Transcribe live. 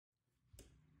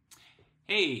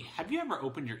Hey, have you ever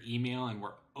opened your email and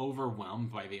were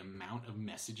overwhelmed by the amount of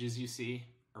messages you see?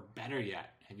 Or better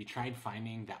yet, have you tried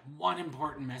finding that one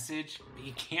important message, but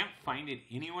you can't find it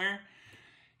anywhere?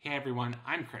 Hey everyone,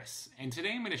 I'm Chris, and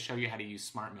today I'm going to show you how to use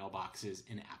smart mailboxes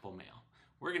in Apple Mail.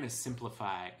 We're going to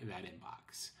simplify that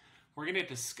inbox. We're going to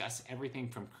discuss everything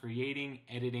from creating,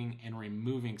 editing, and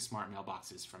removing smart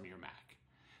mailboxes from your Mac.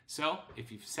 So, if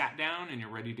you've sat down and you're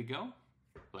ready to go,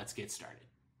 let's get started.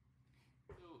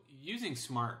 Using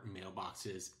smart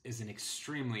mailboxes is an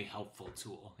extremely helpful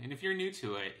tool, and if you're new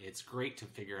to it, it's great to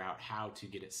figure out how to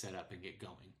get it set up and get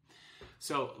going.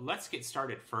 So let's get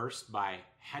started first by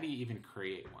how do you even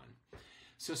create one?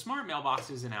 So smart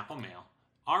mailboxes in Apple Mail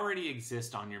already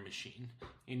exist on your machine,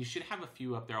 and you should have a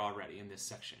few up there already in this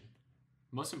section.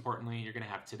 Most importantly, you're going to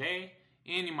have today,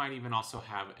 and you might even also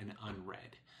have an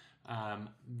unread.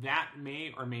 That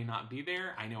may or may not be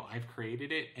there. I know I've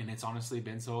created it, and it's honestly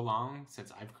been so long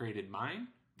since I've created mine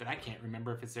that I can't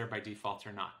remember if it's there by default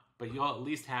or not. But you'll at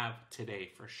least have today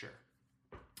for sure.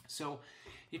 So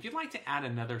if you'd like to add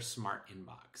another smart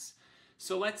inbox,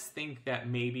 so let's think that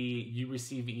maybe you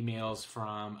receive emails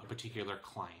from a particular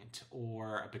client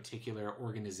or a particular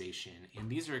organization, and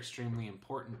these are extremely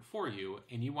important for you,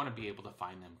 and you want to be able to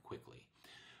find them quickly.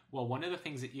 Well, one of the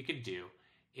things that you could do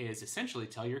is essentially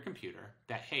tell your computer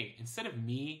that, hey, instead of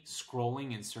me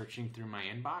scrolling and searching through my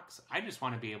inbox, I just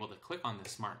want to be able to click on the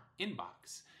smart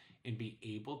inbox and be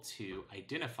able to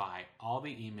identify all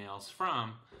the emails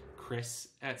from Chris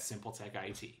at SimpleTech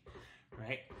IT,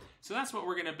 right? So that's what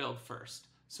we're going to build first.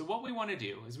 So what we want to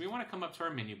do is we want to come up to our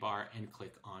menu bar and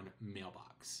click on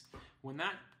Mailbox. When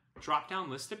that drop-down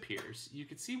list appears, you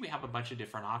can see we have a bunch of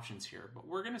different options here, but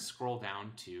we're going to scroll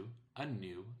down to a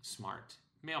new smart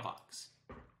mailbox.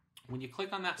 When you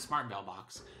click on that smart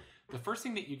mailbox, the first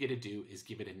thing that you get to do is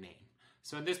give it a name.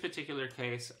 So in this particular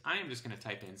case, I am just going to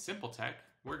type in SimpleTech.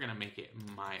 We're going to make it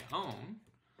my own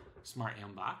smart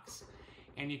inbox.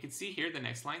 And you can see here the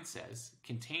next line says,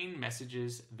 contain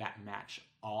messages that match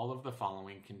all of the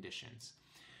following conditions.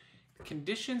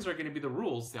 Conditions are going to be the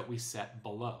rules that we set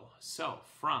below. So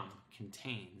from,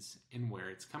 contains, and where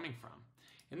it's coming from.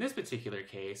 In this particular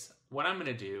case, what I'm going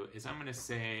to do is I'm going to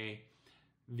say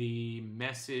the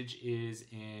message is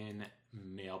in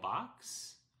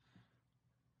Mailbox,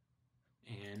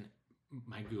 and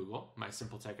my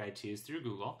SimpleTech IT is through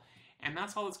Google, and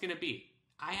that's all it's going to be.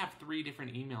 I have 3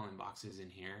 different email inboxes in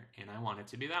here, and I want it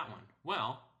to be that one.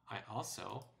 Well, I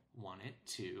also want it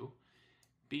to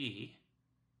be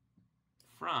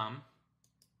from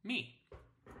me.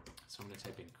 So I'm going to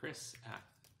type in Chris at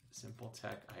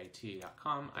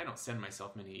simpletechit.com. I don't send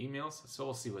myself many emails, so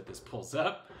we'll see what this pulls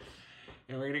up.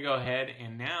 And we're going to go ahead,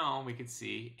 and now we can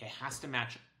see it has to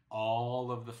match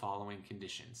all of the following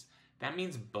conditions. That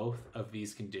means both of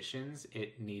these conditions,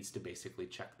 it needs to basically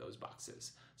check those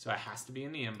boxes. So it has to be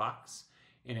in the inbox,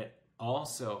 and it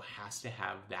also has to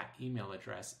have that email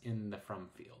address in the from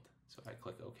field. So if I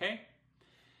click OK,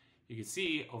 you can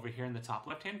see over here in the top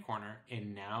left-hand corner, it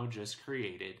now just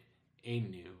created a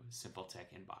new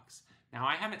SimpleTech inbox. Now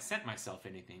I haven't sent myself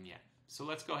anything yet, so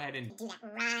let's go ahead and do that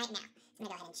right now. So I'm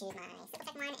going to go ahead and choose my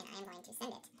SimpleTech one, and I'm going to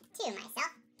send it to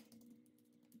myself.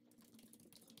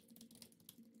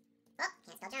 Oh,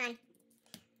 can't spell John.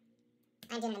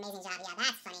 I'm doing an amazing job. Yeah, that's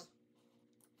funny.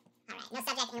 All right, no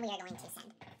subject, and we are going to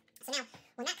send. So now,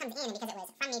 when that comes in, and because it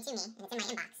was from me to me, and it's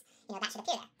in my inbox, that should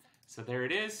appear there. So there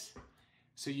it is.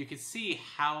 So you can see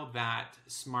how that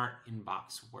smart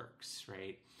inbox works,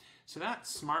 right? So that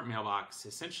smart mailbox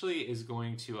essentially is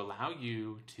going to allow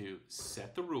you to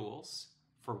set the rules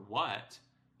for what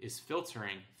is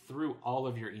filtering through all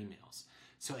of your emails.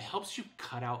 So it helps you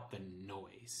cut out the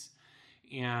noise,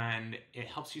 and it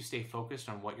helps you stay focused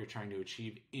on what you're trying to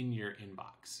achieve in your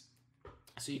inbox.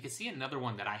 So you can see another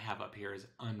one that I have up here is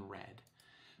unread.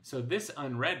 So this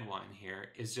unread one here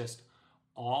is just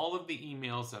all of the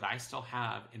emails that I still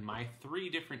have in my 3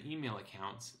 different email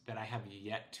accounts that I have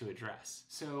yet to address.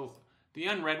 So the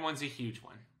unread one's a huge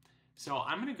one. So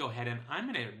I'm going to go ahead and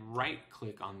I'm going to right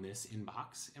click on this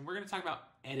inbox, and we're going to talk about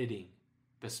editing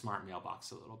the smart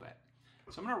mailbox a little bit.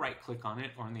 So I'm going to right click on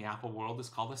it, or in the Apple world it's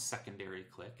called a secondary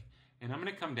click, and I'm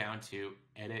going to come down to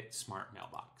edit smart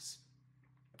mailbox.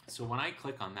 So when I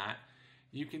click on that,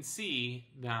 you can see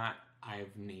that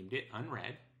I've named it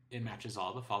unread. It matches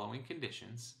all the following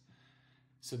conditions.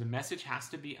 So the message has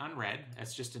to be unread.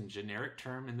 That's just a generic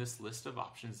term in this list of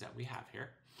options that we have here.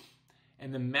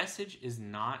 And the message is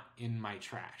not in my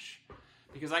trash,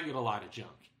 because I get a lot of junk.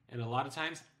 And a lot of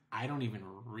times I don't even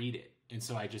read it. And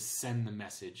so I just send the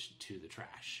message to the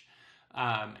trash.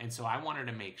 And so I wanted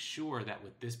to make sure that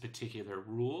with this particular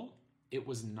rule, it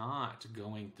was not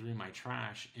going through my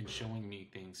trash and showing me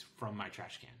things from my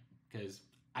trash can because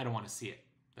I don't want to see it.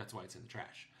 That's why it's in the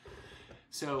trash.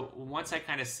 So once I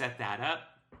kind of set that up,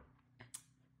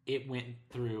 it went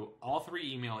through all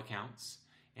 3 email accounts,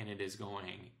 and it is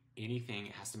going anything.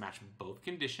 It has to match both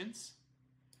conditions,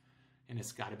 and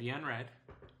it's got to be unread,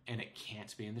 and it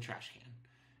can't be in the trash can.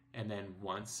 And then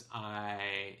once I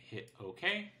hit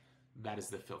OK, that is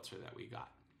the filter that we got.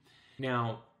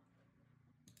 Now,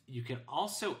 you can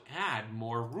also add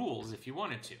more rules if you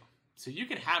wanted to. So you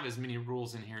can have as many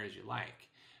rules in here as you like,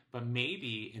 but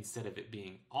maybe instead of it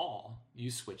being all,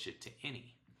 you switch it to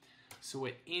any. So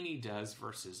what any does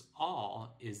versus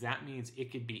all is that means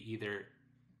it could be either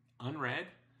unread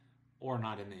or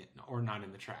not in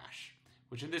the trash,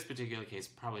 which in this particular case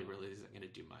probably really isn't going to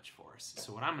do much for us.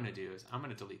 So what I'm going to do is I'm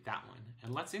going to delete that one,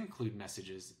 and let's include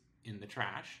messages in the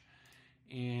trash.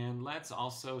 And let's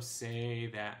also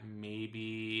say that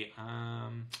maybe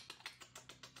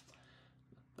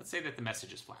let's say that the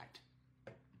message is flagged,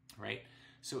 right?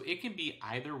 So it can be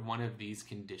either one of these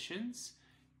conditions,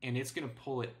 and it's going to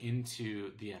pull it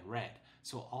into the unread.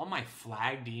 So all my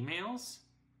flagged emails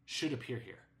should appear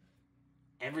here.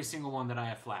 Every single one that I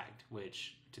have flagged,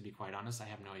 which, to be quite honest, I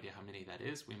have no idea how many that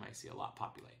is. We might see a lot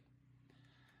populate.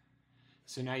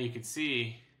 So now you can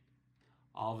see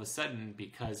all of a sudden,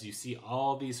 because you see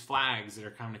all these flags that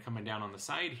are kind of coming down on the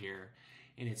side here,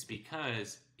 and it's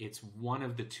because it's one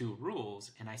of the 2 rules,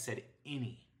 and I said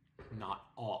any, not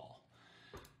all.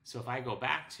 So if I go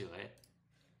back to it,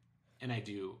 and I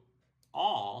do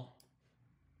all,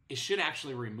 it should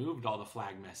actually removed all the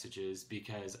flag messages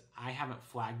because I haven't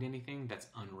flagged anything that's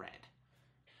unread.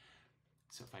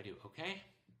 So if I do OK,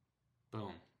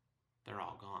 boom, they're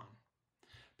all gone.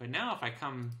 But now if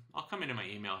I'll come into my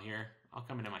email here, I'll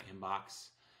come into my inbox.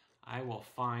 I will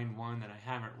find one that I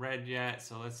haven't read yet.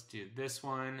 So let's do this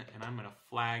one, and I'm going to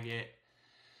flag it.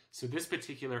 So this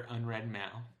particular unread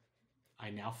mail,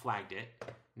 I now flagged it.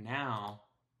 Now,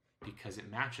 because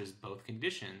it matches both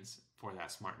conditions for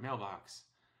that smart mailbox,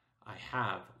 I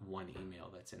have one email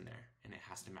that's in there, and it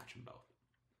has to match them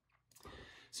both.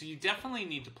 So you definitely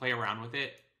need to play around with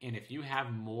it, and if you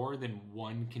have more than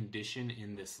one condition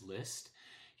in this list,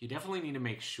 you definitely need to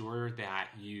make sure that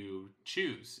you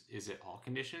choose, is it all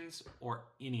conditions or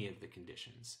any of the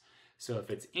conditions? So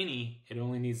if it's any, it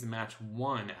only needs to match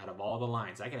one out of all the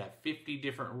lines. I could have 50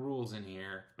 different rules in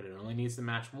here, but it only needs to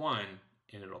match one,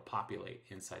 and it'll populate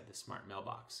inside the smart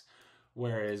mailbox.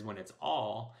 Whereas when it's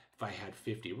all, if I had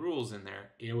 50 rules in there,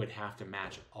 it would have to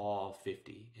match all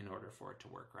 50 in order for it to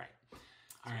work right.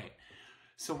 All right,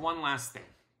 so one last thing.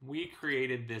 We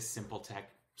created this Simple Tech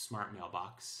smart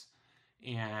mailbox,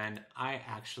 and I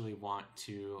actually want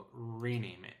to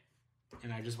rename it.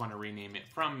 And I just want to rename it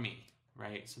from me,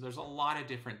 right? So there's a lot of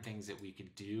different things that we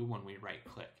could do when we right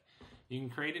click. You can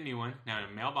create a new one. Now,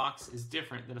 a mailbox is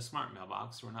different than a smart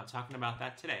mailbox, so we're not talking about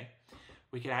that today.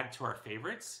 We could add it to our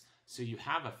favorites. So you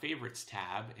have a favorites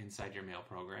tab inside your mail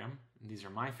program. These are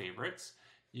my favorites.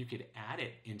 You could add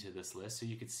it into this list so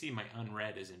you could see my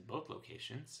unread is in both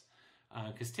locations.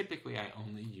 Because typically I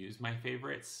only use my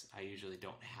favorites. I usually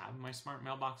don't have my smart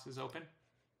mailboxes open.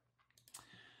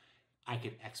 I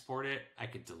could export it. I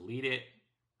could delete it.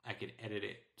 I could edit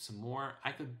it some more.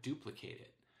 I could duplicate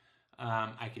it.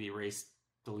 I could erase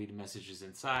deleted messages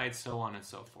inside, so on and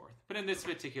so forth. But in this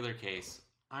particular case,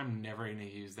 I'm never going to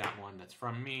use that one that's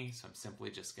from me, so I'm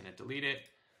simply just going to delete it,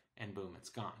 and boom, it's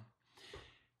gone.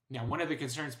 Now, one of the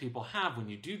concerns people have when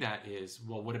you do that is,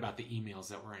 well, what about the emails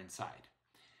that were inside?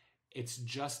 It's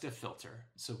just a filter.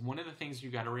 So one of the things you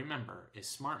got to remember is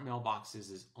smart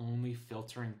mailboxes is only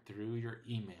filtering through your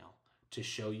email to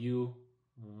show you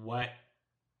what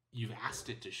you've asked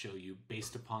it to show you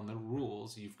based upon the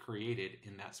rules you've created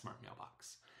in that smart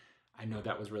mailbox. I know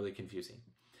that was really confusing.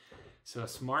 So a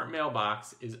smart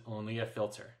mailbox is only a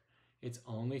filter. It's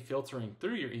only filtering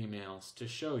through your emails to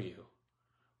show you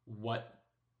what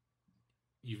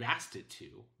you've asked it to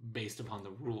based upon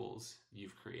the rules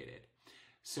you've created.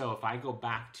 So if I go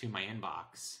back to my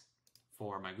inbox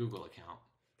for my Google account,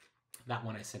 that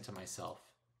one I sent to myself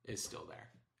is still there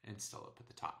and still up at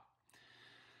the top.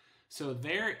 So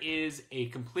there is a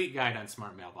complete guide on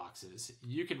smart mailboxes.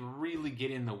 You can really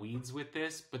get in the weeds with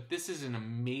this, but this is an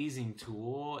amazing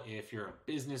tool if you're a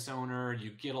business owner,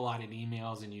 you get a lot of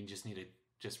emails and you just need to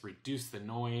just reduce the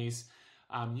noise.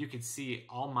 You can see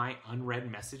all my unread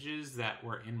messages that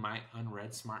were in my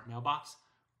unread smart mailbox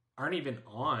aren't even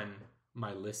on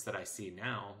my list that I see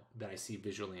now, that I see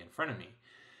visually in front of me.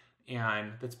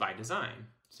 And that's by design.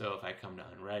 So if I come to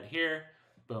unread here,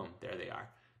 boom, there they are.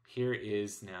 Here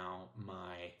is now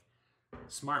my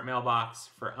Smart Mailbox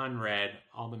for Unread,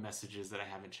 all the messages that I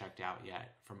haven't checked out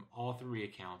yet from all 3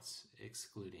 accounts,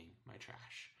 excluding my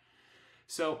trash.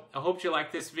 So I hope you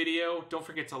like this video. Don't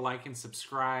forget to like and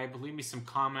subscribe. Leave me some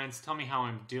comments. Tell me how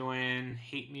I'm doing.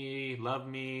 Hate me, love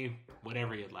me,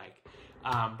 whatever you'd like.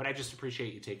 But I just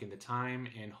appreciate you taking the time,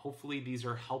 and hopefully these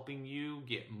are helping you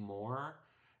get more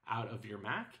out of your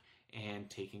Mac and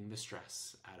taking the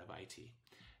stress out of IT.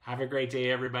 Have a great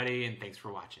day, everybody, and thanks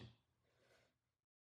for watching.